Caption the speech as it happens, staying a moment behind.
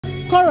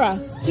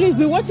Cora, please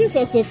be watching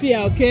for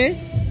Sophia, okay?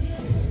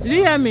 Did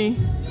you hear me?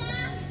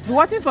 Be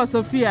watching for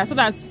Sophia so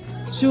that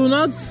she will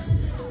not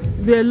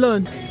be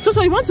alone.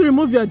 So you want to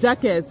remove your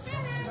jacket?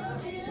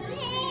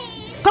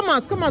 Come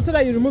out so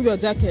that you remove your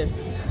jacket.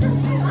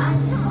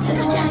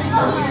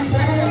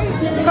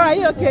 Cora, are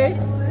you okay?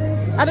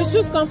 Are the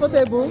shoes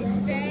comfortable?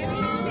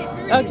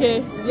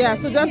 Okay, yeah,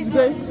 so just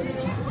go.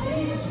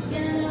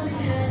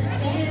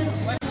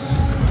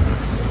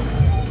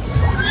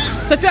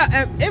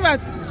 Sophia, Eva.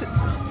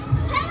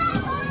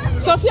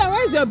 Sophia,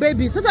 where is your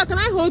baby? Sophia, can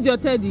I hold your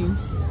teddy?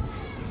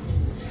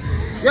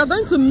 You're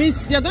going to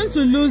lose your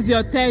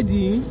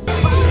teddy.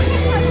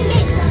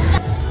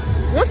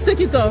 Want to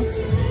take it off?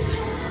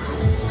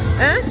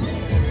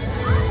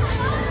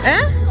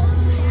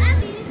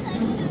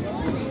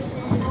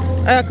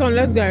 Come,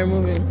 let's go and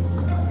remove it.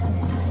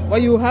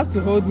 But you have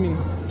to hold me.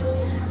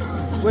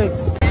 Wait.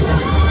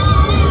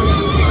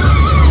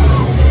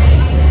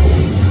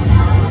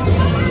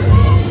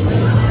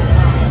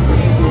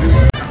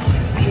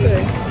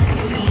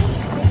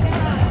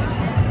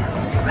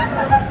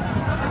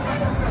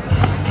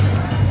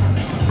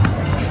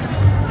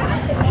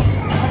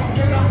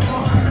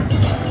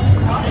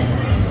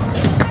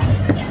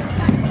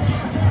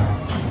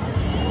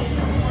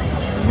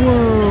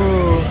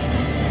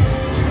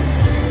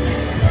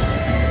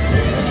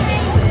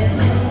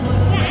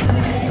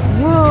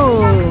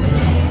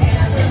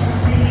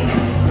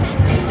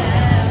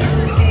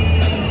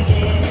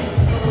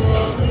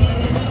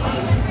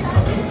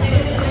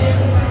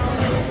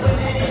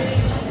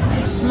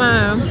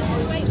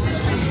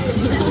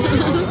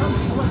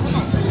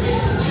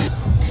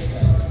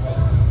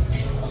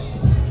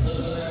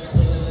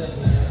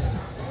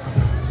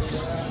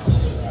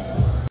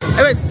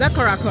 Wait, that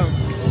Cora come.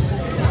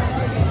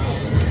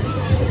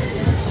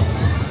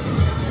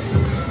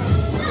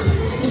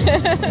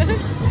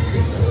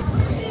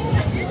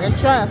 And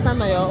try to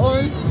stand on your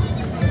own.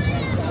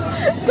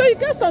 So you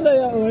can stand on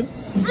your own.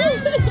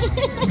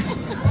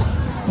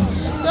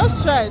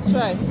 Just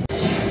try.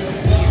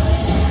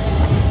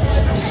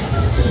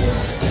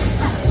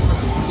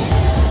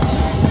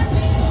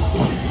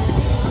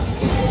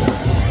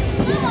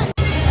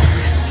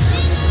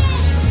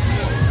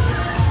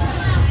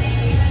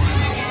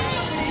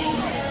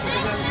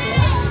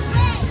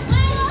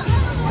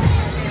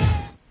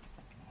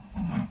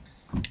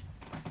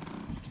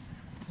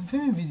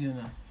 Filming video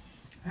now.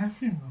 I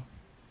film now.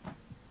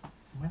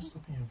 Am I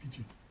stopping your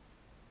video?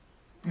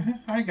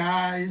 Hi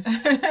guys.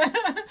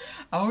 I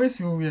always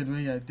feel weird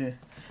when you're there.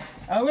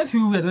 I always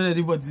feel weird when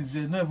everybody's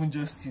there, not even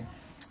just you.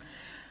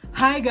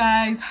 Hi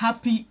guys,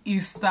 happy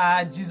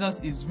Easter.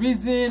 Jesus is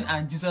risen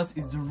and Jesus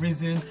is the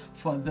reason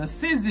for the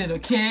season,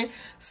 okay?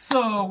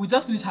 So we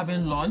just finished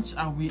having lunch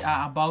and we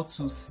are about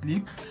to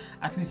sleep.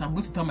 At least I'm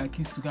going to tell my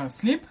kids to go and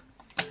sleep.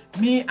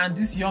 Me and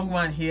this young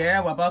one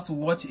here, we're about to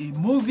watch a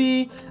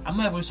movie. I'm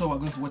not even sure we're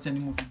going to watch any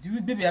movie.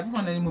 Baby, have you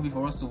found any movie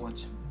for us to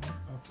watch?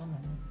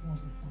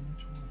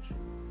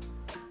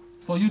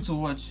 For you to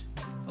watch?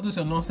 All those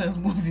are nonsense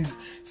movies.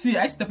 See,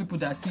 I tell people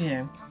that see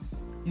him.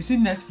 You see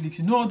Netflix,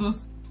 you know all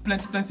those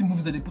plenty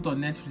movies that they put on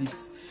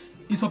Netflix.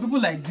 It's for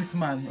people like this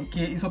man,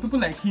 okay? It's for people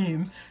like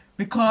him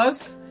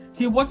because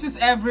he watches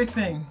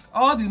everything.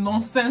 All the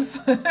nonsense.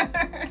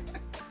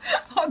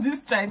 All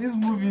these Chinese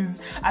movies.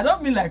 I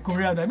don't mean like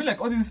Korean, I mean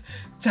like all these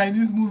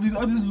Chinese movies,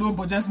 all these low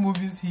budget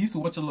movies. He used to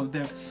watch all of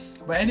them.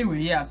 But anyway,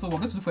 yeah, so we're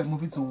going to look for a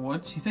movie to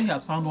watch. He said he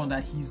has found one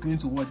that he's going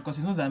to watch because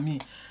he knows that me,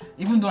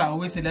 even though I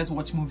always say let's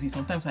watch movies,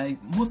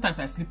 most times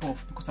I sleep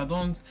off because I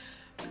don't.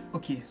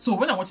 Okay, so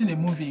when I'm watching a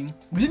movie,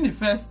 within the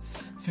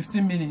first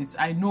 15 minutes,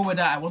 I know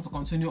whether I want to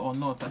continue or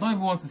not. I don't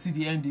even want to see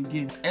the end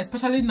again.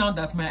 Especially now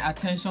that my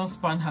attention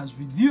span has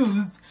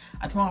reduced,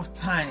 I don't have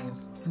time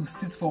to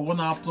sit for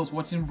 1 hour plus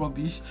watching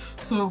rubbish.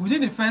 So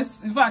within the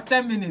first, in fact,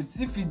 10 minutes,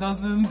 if it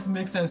doesn't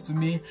make sense to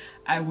me,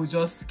 I will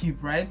just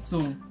skip, right?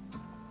 So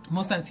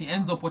most times he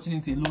ends up watching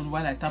it alone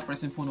while I start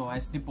pressing phone or I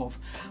sleep off.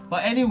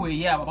 But anyway,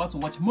 yeah, I'm about to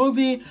watch a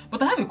movie.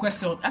 But I have a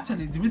question.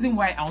 Actually, the reason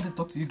why I want to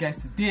talk to you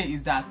guys today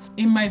is that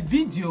in my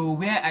video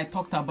where I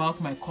talked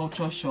about my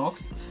culture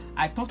shocks,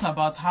 I talked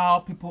about how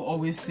people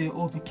always say,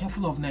 oh, be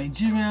careful of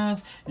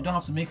Nigerians. You don't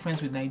have to make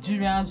friends with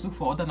Nigerians. Look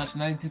for other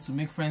nationalities to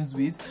make friends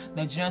with.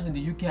 Nigerians in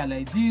the UK are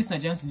like this.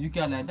 Nigerians in the UK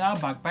are like that.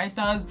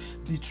 Backbiters,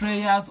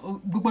 betrayers,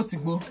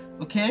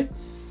 okay?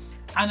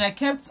 And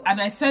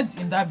I said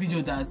in that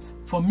video that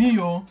for me,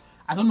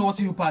 I don't know what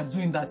you people are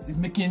doing that is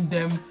making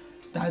them,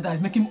 that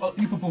is making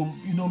you people,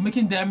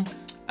 making them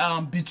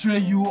betray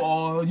you,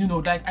 or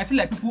like I feel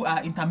like people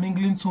are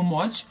intermingling too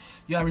much.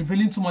 You are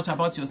revealing too much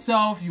about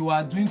yourself. You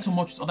are doing too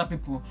much with other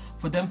people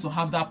for them to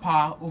have that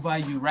power over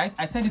you, right?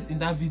 I said it in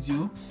that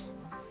video.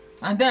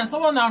 And then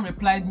someone now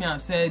replied me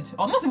and said,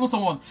 or not even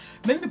someone,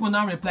 many people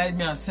now replied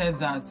me and said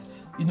that,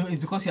 it's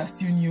because you're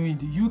still new in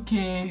the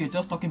UK, you're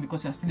just talking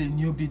because you're still a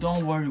newbie.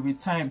 Don't worry,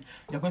 with time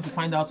you're going to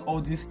find out all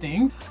these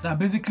things that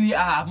basically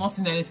I've not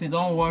seen anything,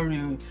 don't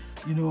worry,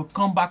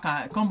 come back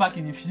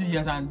in a few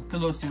years and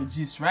tell us your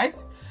gist, right?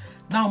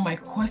 Now my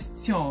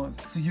question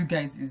to you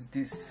guys is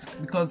this,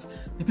 because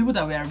the people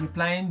that were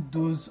replying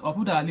those, or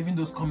people that are leaving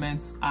those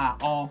comments, are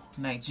all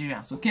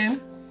Nigerians, okay?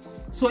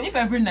 So if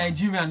every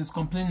Nigerian is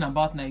complaining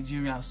about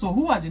Nigeria, so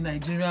who are the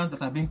Nigerians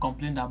that are being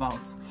complained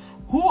about?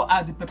 Who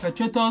are the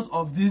perpetrators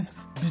of these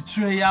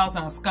betrayals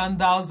and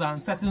scandals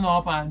and setting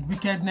up and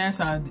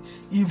wickedness and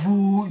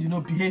evil, you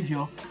know,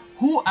 behavior?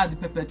 Who are the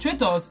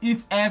perpetrators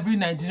if every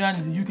Nigerian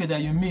in the UK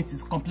that you meet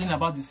is complaining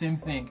about the same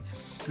thing?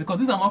 Because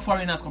these are not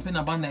foreigners complaining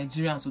about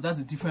Nigerians, so that's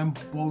a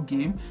different ball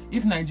game.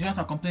 If Nigerians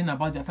are complaining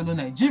about their fellow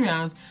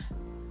Nigerians,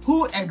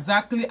 who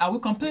exactly are we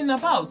complaining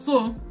about?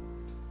 So,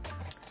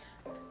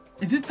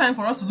 is it time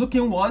for us to look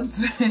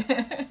inwards?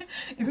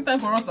 Is it time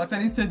for us to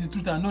actually say the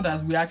truth and know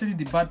that we're actually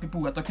the bad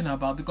people we're talking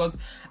about? Because,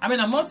 I mean,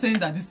 I'm not saying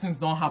that these things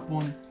don't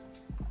happen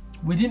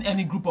within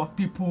any group of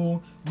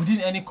people,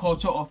 within any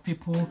culture of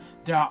people.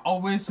 There are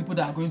always people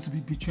that are going to be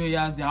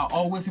betrayers. There are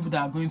always people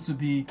that are going to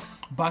be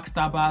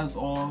backstabbers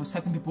or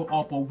setting people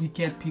up or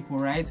wicked people,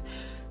 right?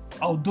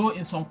 Although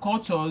in some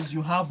cultures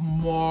you have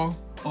more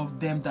of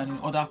them than in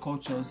other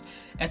cultures,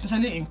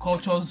 especially in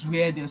cultures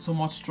where there's so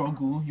much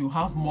struggle, you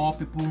have more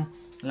people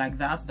like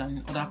that than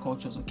in other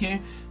cultures,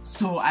 okay?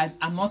 So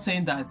I'm not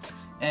saying that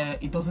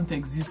it doesn't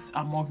exist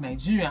among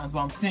Nigerians, but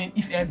I'm saying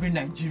if every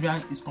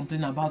Nigerian is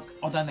complaining about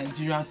other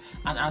Nigerians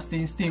and are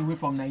saying stay away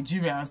from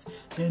Nigerians,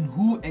 then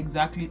who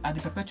exactly are the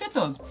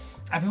perpetrators?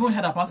 I've even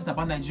heard about it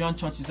about Nigerian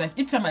churches. Like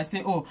each time I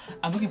say, oh,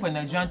 I'm looking for a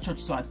Nigerian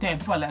church to attend,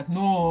 people are like,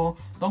 no,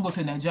 don't go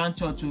to a Nigerian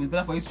church. It's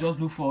better for you to just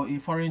look for a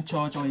foreign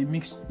church or a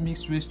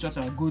mixed race church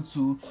and go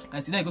to,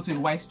 like, either you go to a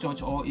white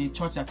church or a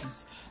church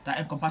that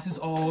encompasses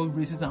all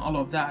races and all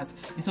of that,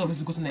 instead of you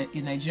to go to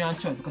a Nigerian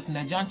church, because in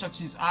Nigerian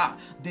churches,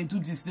 they do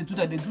this, they do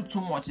that, they do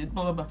too much,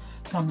 blah blah blah.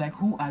 So I'm like,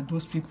 who are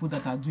those people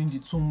that are doing the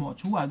too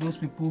much? Who are those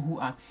people who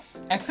are,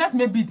 except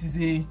maybe it is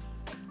a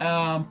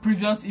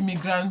previous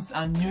immigrants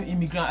and new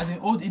immigrants, as in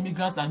old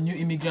immigrants and new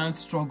immigrants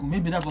struggle.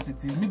 Maybe that's what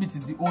it is. Maybe it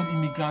is the old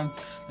immigrants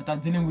that are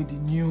dealing with the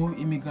new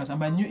immigrants, and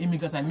by new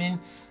immigrants I mean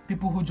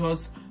people who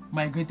just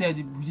migrated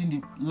within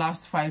the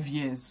last 5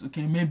 years.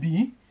 Okay,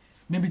 maybe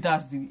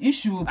that's the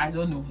issue. I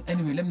don't know.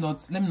 Anyway, let me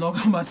not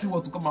come and see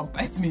what to come and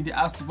bite me in the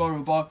ass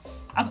tomorrow. But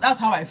that's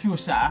how I feel,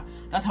 Sha.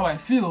 That's how I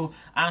feel.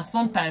 And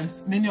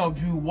sometimes many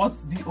of you,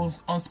 what's the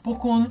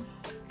unspoken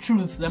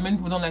truth that many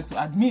people don't like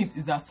to admit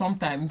is that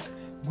sometimes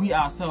we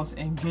ourselves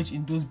engage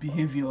in those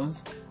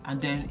behaviors,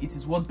 and then it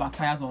is what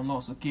backfires on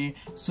us, okay?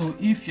 So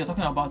if you're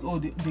talking about, oh,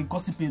 they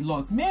gossip a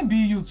lot, maybe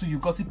you too, you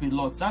gossip a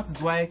lot. That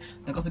is why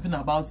they're gossiping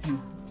about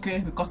you, okay?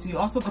 Because you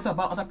also gossip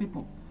about other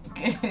people,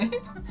 okay?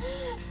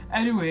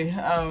 Anyway,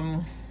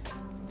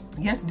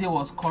 yesterday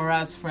was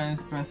Cora's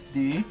friend's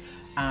birthday,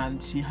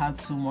 and she had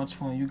so much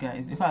fun, you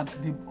guys. In fact,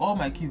 all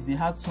my kids, they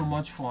had so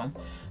much fun.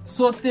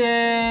 So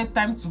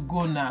time to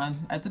go now.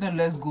 I told them,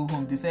 let's go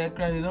home. They said,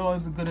 crying, they don't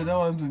want to go, they don't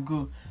want to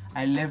go.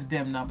 I left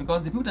them now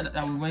because the people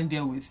that we went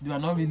there with, they were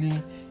not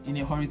really in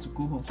a hurry to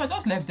go home. So I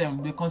just left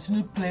them. They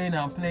continued playing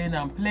and playing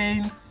and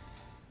playing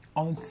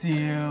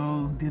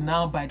until they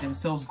now by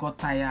themselves got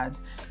tired.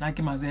 Now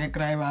came and said,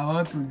 crying, I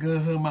want to go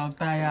home, I'm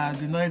tired,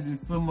 the noise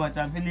is too much,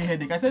 I'm feeling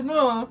headache. I said,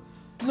 no,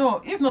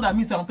 if not that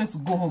means I wanted to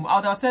go home, I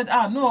would have said,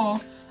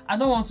 no, I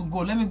don't want to go.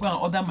 Let me go and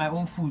order my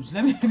own food.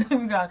 Let me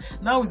go.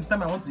 Now is the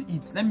time I want to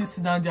eat. Let me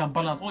sit down there and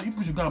balance. Oh, you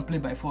people should go and play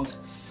by force.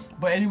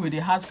 But anyway, they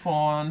had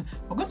fun.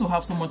 We're going to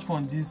have so much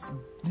fun this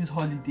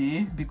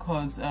holiday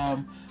because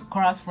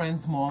Cora's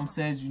friend's mom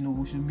said, you know,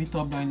 we should meet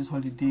up during this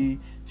holiday.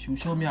 She will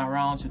show me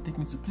around. She'll take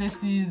me to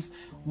places.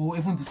 We'll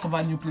even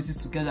discover new places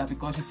together,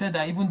 because she said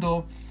that even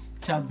though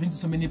she has been to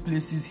so many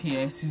places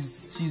here,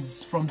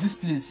 she's from this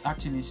place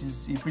actually.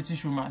 She's a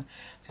British woman.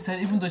 She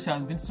said even though she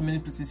has been to so many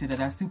places here, that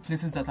there are still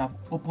places that have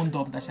opened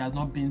up that she has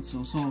not been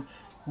to. So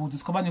we'll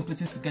discover new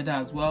places together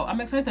as well.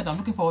 I'm excited. I'm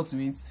looking forward to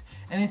it.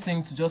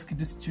 Anything to just keep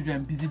these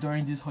children busy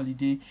during this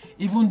holiday,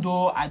 even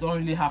though I don't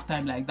really have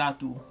time like that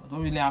though. I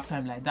don't really have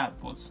time like that,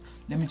 but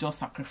let me just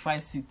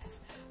sacrifice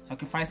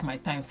my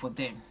time for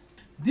them.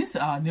 This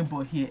our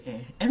neighbor here,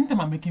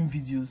 anytime I'm making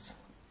videos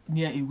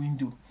near a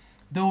window,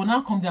 they will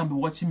now come down and be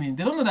watching me.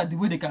 They don't know that the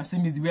way they can see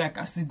me is the way I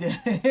can see them.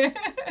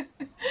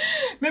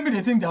 Maybe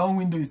they think their own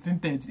window is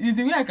tinted. It's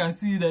the way I can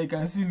see you that you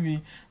can see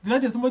me. The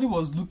other day somebody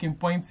was looking,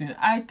 pointing.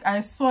 I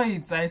saw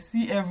it. I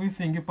see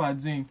everything people are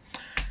doing.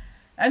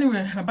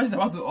 Anyway, my battery is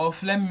about to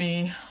off. Let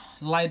me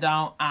lie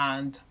down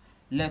and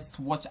let's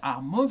watch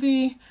our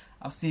movie.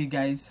 I'll see you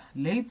guys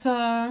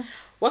later.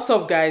 What's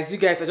up, guys? You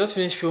guys, I just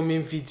finished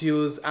filming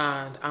videos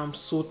and I'm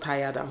so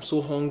tired, I'm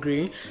so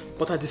hungry.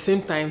 But at the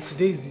same time,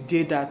 today is the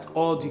day that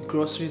all the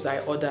groceries I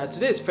ordered.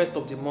 Today is 1st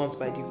of the month,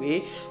 by the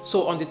way.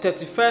 So on the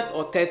 31st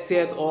or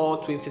 30th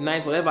or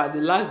 29th, whatever,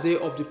 the last day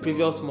of the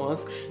previous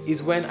month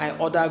is when I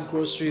ordered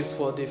groceries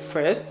for the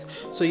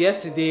 1st. So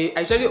yesterday,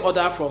 I usually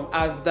order from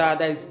Asda,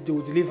 that is, they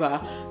will deliver.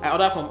 I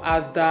ordered from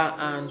Asda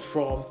and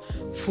from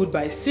Food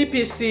by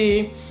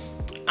CPC.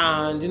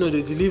 And you know,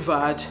 they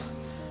delivered.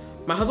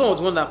 My husband was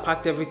the one that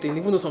packed everything,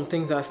 even though some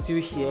things are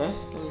still here.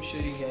 Let me show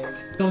you guys.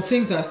 Some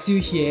things are still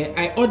here.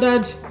 I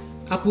ordered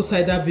apple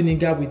cider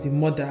vinegar with the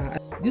mother.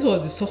 This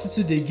was the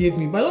substitute they gave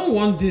me, but I don't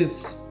want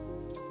this.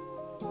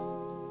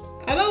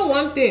 I don't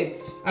want it.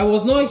 I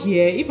was not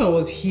here. If I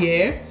was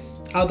here,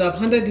 I would have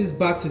handed this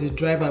back to the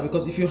driver,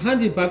 because if you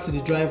hand it back to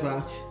the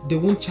driver, they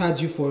won't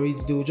charge you for it.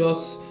 They will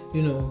just,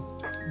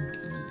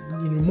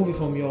 remove it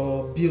from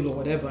your bill or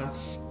whatever.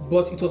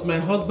 But it was my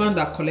husband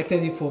that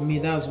collected it for me.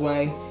 That's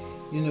why,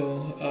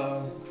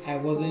 I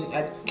wasn't.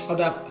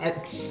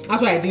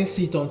 That's why I didn't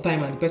see it on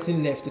time and the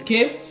person left.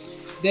 Okay.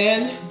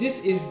 Then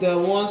this is the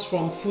ones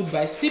from Food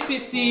by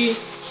CPC.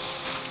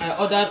 I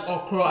ordered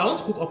okra. I want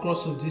to cook okra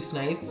soup this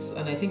night,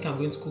 and I think I'm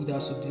going to cook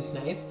that soup this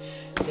night.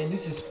 Then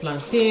this is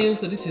plantain.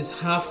 So this is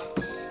half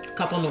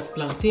carton of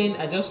plantain.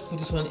 I just put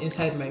this one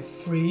inside my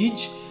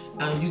fridge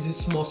and use it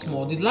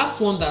small. The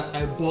last one that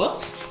I bought,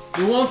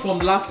 the one from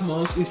last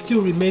month, is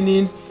still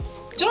remaining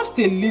just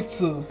a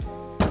little.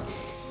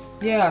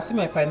 Yeah, see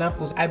my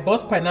pineapples. I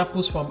bought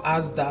pineapples from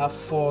Asda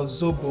for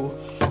Zobo.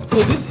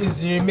 So this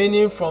is the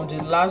remaining from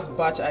the last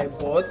batch I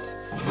bought.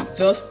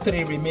 Just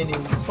 3 remaining.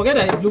 Forget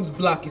that it looks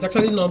black. It's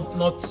actually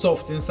not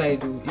soft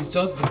inside though. It's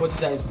just the body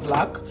that is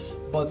black,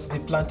 but the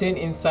plantain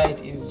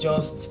inside is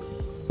just,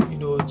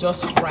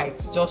 just right.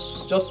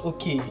 Just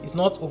okay. It's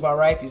not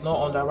overripe, it's not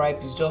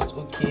underripe, it's just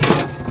okay.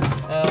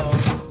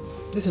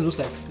 This one looks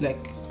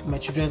like my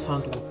children's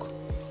handwork.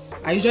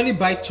 I usually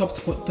buy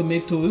chopped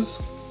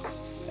tomatoes.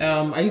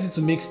 I use it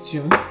to make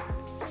stew.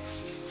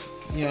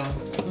 Yeah,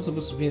 not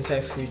supposed to be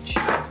inside fridge.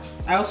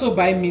 I also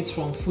buy meat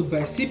from Food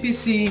by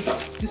CPC.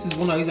 This is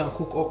one I use and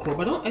cook okra,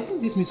 but I think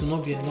this meat will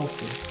not be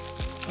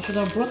enough. I should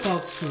have brought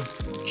out 2.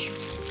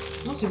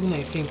 Not even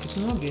I think, it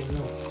will not be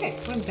enough. Hey,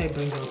 when did I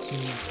bring out 2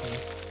 meats?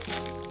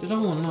 The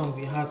other one now will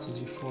be hard to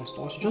defrost.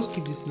 Or I should just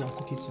keep this in and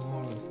cook it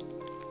tomorrow.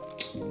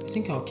 I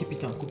think I'll keep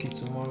it and cook it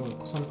tomorrow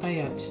because I'm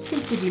tired.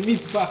 Put the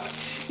meat back.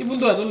 Even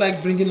though I don't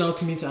like bringing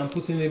out meat and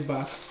putting it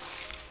back.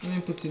 Let me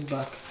put it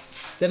back.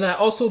 Then I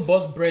also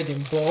bought bread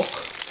in bulk.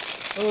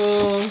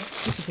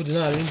 These people did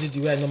not arrange it the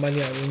way I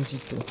normally arrange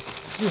it though.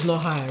 This is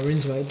not how I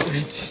arrange my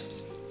bread.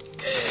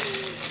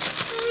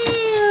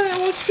 I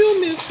was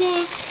filming,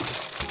 so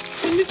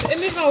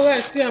anyhow where I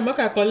see I'm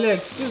I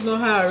collect. This is not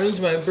how I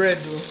arrange my bread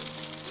though.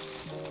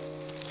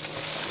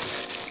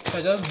 So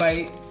I just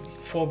buy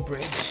 4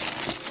 bread.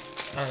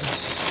 And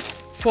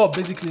 4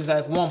 basically is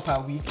like 1 per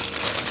week.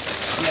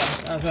 Yeah,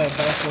 that's why I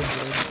buy 4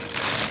 bread.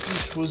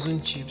 These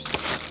frozen chips.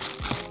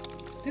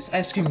 This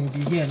ice cream will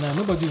be here now.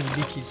 Nobody will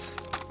lick it.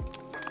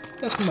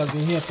 This ice cream has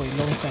been here for a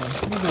long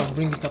time. Maybe I'll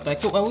bring it up. I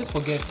always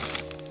forget.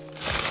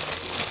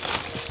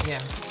 Yeah,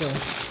 so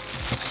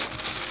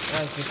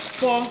that's it.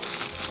 4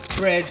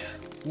 bread,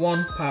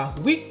 1 per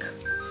week.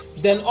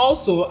 Then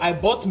also I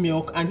bought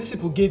milk, and these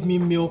people gave me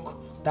milk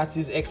that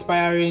is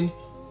expiring.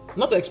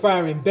 Not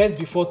expiring, best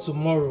before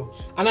tomorrow.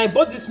 And I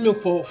bought this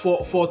milk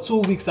for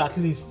 2 weeks at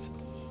least.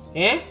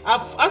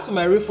 I've asked for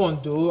my refund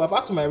though. I've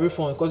asked for my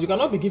refund because you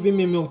cannot be giving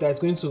me milk that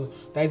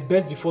is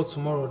best before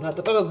tomorrow.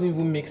 That doesn't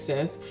even make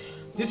sense.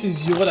 This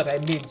is yogurt that I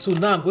made. So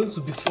now I'm going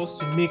to be forced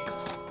to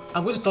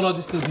I'm going to turn all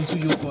these things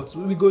into yogurt.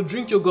 We go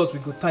drink yogurt, we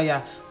go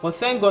tire. But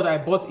thank God I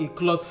bought a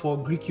cloth for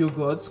Greek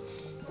yogurt.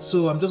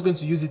 So I'm just going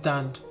to use it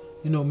and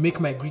make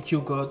my Greek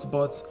yogurt.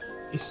 But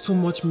it's too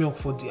much milk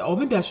for or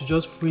maybe I should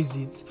just freeze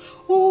it.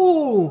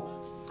 Oh,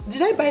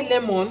 did I buy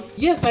lemon?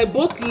 Yes, I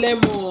bought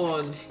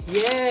lemon.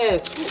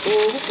 Yes. Who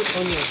put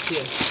onions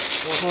here?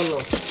 Oh, hold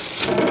on.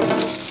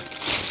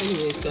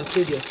 Anyway, it can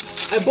stay there.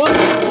 I bought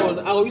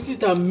lemon. I'll use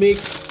it and make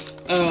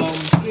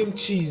cream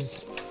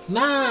cheese.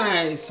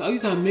 Nice. I'll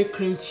use it and make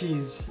cream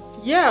cheese.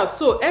 Yeah,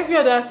 so every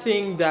other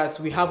thing that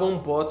we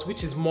haven't bought,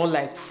 which is more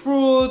like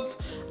fruit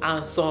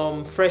and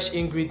some fresh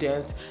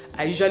ingredients,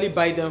 I usually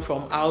buy them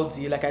from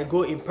Aldi. Like I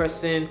go in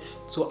person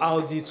to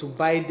Aldi to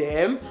buy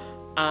them.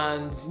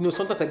 And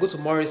sometimes I go to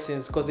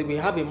Morrison's because we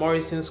have a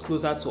Morrison's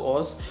closer to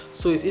us.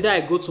 So it's either I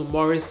go to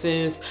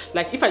Morrison's,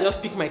 like if I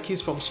just pick my kids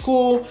from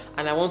school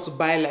and I want to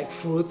buy like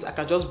fruits, I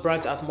can just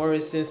branch at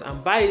Morrison's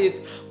and buy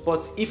it.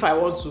 But if I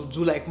want to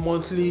do like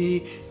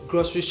monthly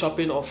grocery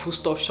shopping or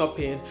foodstuff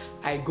shopping,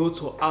 I go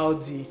to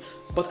Aldi.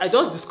 But I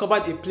just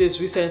discovered a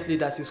place recently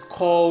that is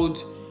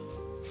called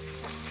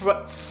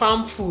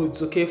Farm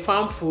Foods. Okay,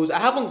 Farm Foods. I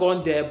haven't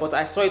gone there, but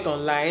I saw it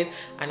online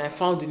and I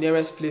found the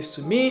nearest place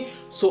to me.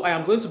 So I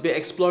am going to be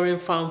exploring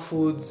Farm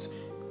Foods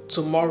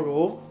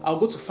tomorrow. I'll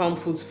go to Farm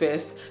Foods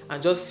first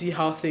and just see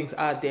how things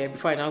are there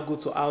before I now go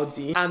to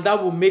Aldi, and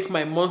that will make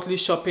my monthly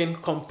shopping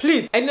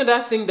complete. Any other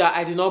thing that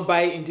I did not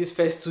buy in these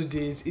first 2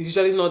 days is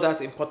usually not that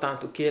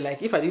important. Okay,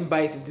 like if I didn't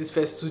buy it in these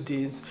first 2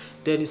 days,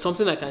 then it's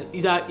something I can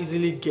either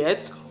easily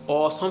get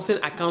or something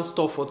I can't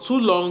store for too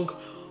long.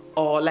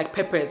 Or like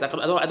peppers, I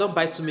don't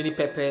buy too many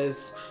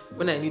peppers.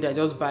 When I need, I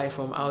just buy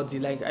from Aldi.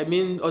 Like I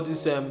mean all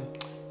these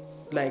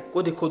like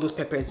what they call those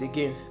peppers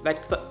again?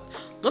 Like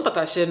not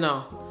attaché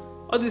now.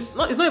 All this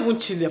it's not even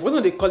chili. What do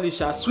they call it?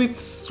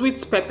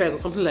 Sweet peppers or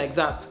something like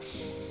that.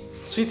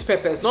 Sweet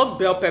peppers, not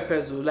bell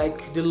peppers.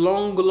 Like the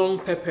long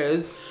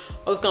peppers.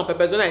 All kind of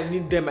peppers. When I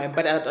need them, I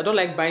buy. I don't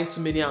like buying too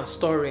many and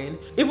storing.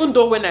 Even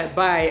though when I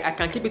buy, I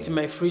can keep it in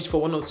my fridge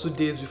for 1 or 2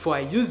 days before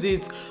I use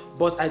it.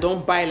 But I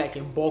don't buy like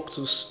in bulk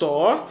to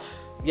store.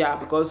 yeah,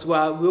 because we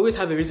always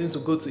have a reason to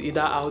go to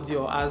either Aldi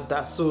or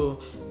Asda. So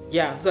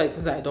yeah, those are the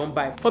things that I don't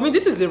buy. For me,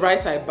 this is the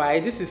rice I buy.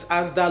 This is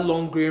Asda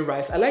long grain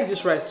rice. I like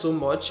this rice so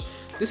much.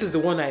 This is the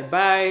one I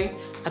buy.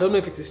 I don't know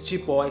if it is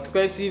cheap or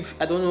expensive.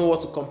 I don't know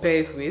what to compare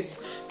it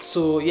with.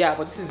 So yeah,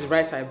 but this is the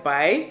rice I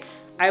buy.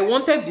 I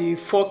wanted the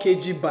 4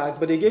 kg bag,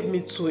 but they gave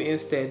me 2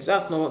 instead.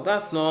 That's not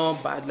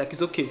bad. Like,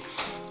 it's okay,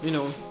 you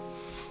know.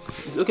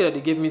 It's okay that they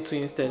gave me 2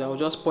 instead. I'll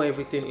just pour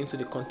everything into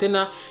the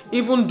container,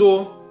 even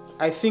though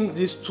I think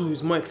this 2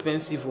 is more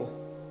expensive.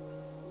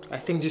 I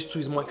think this 2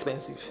 is more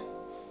expensive.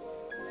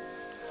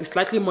 It's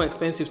slightly more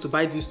expensive to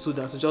buy these 2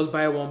 than to just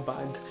buy 1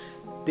 bag.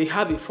 They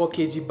have a 4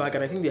 kg bag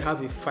and I think they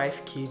have a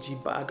 5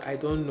 kg bag. I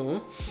don't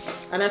know.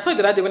 And I saw it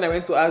the other day when I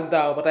went to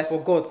Asda, but I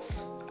forgot.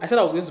 I said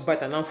I was going to buy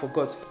it and now I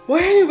forgot.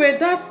 Well, anyway,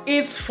 that's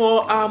it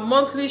for our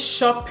monthly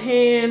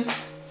shopping.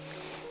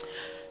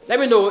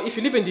 Let me know if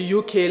you live in the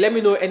UK. Let me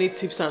know any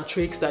tips and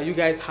tricks that you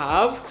guys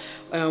have.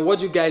 What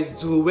do you guys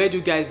do? Where do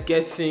you guys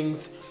get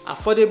things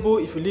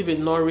affordable? If you live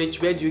in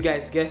Norwich, where do you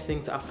guys get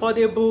things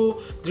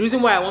affordable? The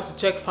reason why I want to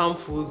check Farm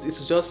Foods is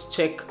to just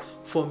check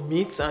for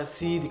meats and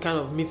see the kind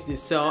of meat they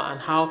sell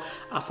and how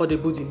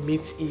affordable the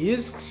meat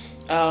is.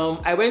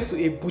 I went to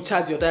a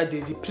butcher the other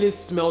day. The place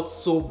smelled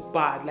so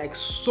bad, like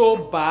so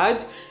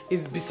bad.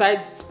 It's beside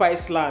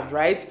Spiceland,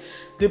 right?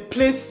 The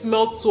place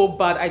smelled so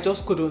bad. I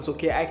just couldn't.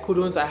 Okay, I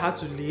couldn't. I had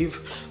to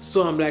leave.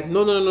 So I'm like,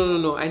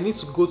 no. I need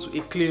to go to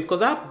a clean,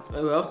 because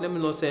well, let me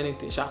not say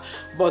anything, sha.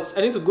 But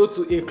I need to go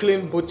to a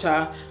clean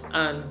butcher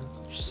and,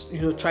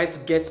 you know, try to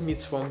get meat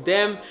from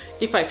them.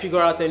 If I figure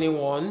out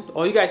anyone,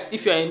 or you guys,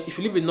 if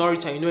you live in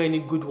Norwich and you know any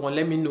good one,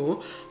 let me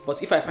know.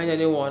 But if I find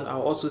anyone,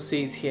 I'll also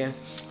say it here.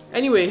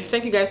 Anyway,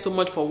 thank you guys so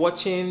much for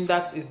watching.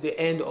 That is the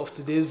end of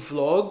today's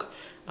vlog.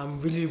 I'm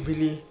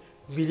really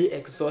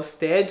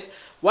exhausted.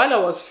 While I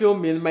was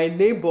filming, my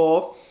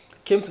neighbor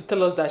came to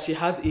tell us that she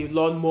has a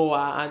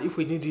lawnmower and if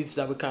we need it,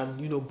 that we can,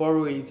 you know,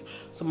 borrow it.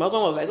 So my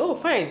husband was like, oh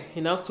fine.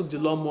 He now took the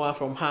lawnmower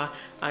from her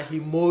and he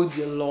mowed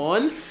the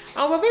lawn.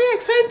 And we're very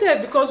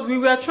excited because we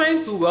were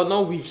trying to, well,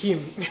 not with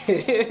him.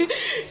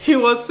 He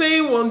was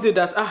saying one day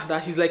that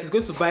that he's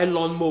going to buy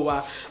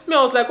lawnmower. Me,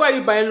 I was like, why are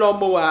you buying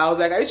lawnmower? I was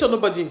like, are you sure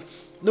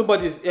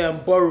nobody's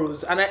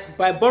borrows? And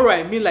by borrow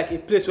I mean like a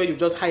place where you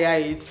just hire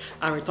it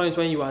and return it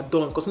when you are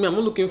done, because me, I'm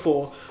not looking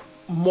for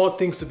more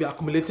things to be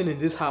accumulating in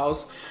this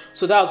house.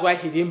 So that's why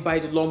he didn't buy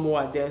the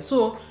lawnmower there.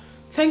 So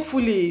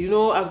thankfully, you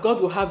know, as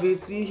God will have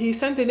it, he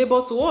sent a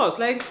neighbor to us.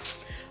 Like,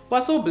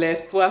 we're so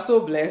blessed.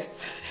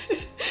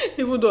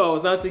 Even though I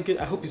was now thinking,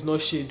 I hope it's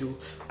not shade though.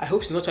 I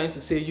hope she's not trying to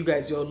say, you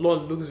guys, your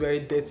lawn looks very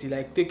dirty,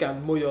 like take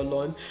and mow your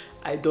lawn.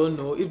 I don't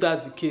know. If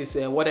that's the case,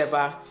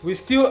 whatever. We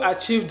still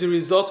achieved the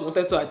result we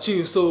wanted to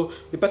achieve. So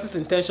the person's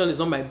intention is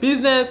not my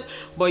business.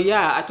 But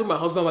yeah, I told my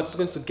husband we're just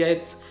going to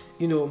get,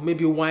 you know,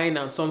 maybe wine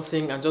and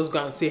something and just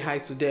go and say hi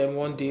to them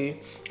one day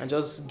and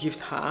just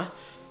gift her.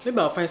 Maybe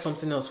I'll find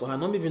something else for her.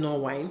 Maybe not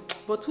wine.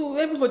 But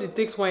everybody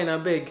takes wine, I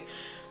beg.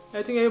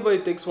 I think everybody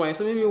takes wine.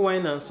 So maybe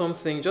wine and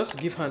something just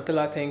to give her and tell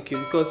her thank you,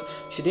 because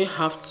she didn't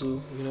have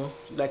to, you know,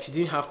 like she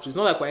didn't have to. It's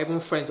not like we're even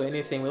friends or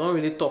anything. We don't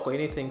really talk or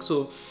anything.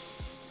 So,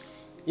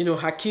 you know,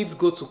 her kids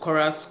go to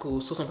choral school,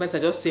 so sometimes I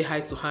just say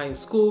hi to her in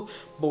school,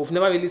 but we've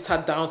never really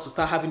sat down to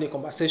start having a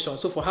conversation.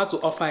 So for her to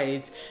offer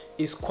it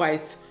is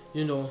quite,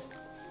 you know,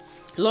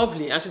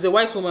 lovely. And she's a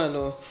white woman,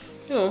 you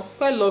know,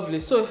 quite lovely.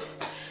 So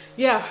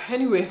yeah,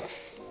 anyway,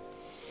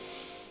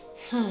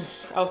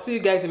 I'll see you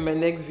guys in my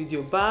next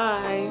video.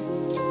 Bye.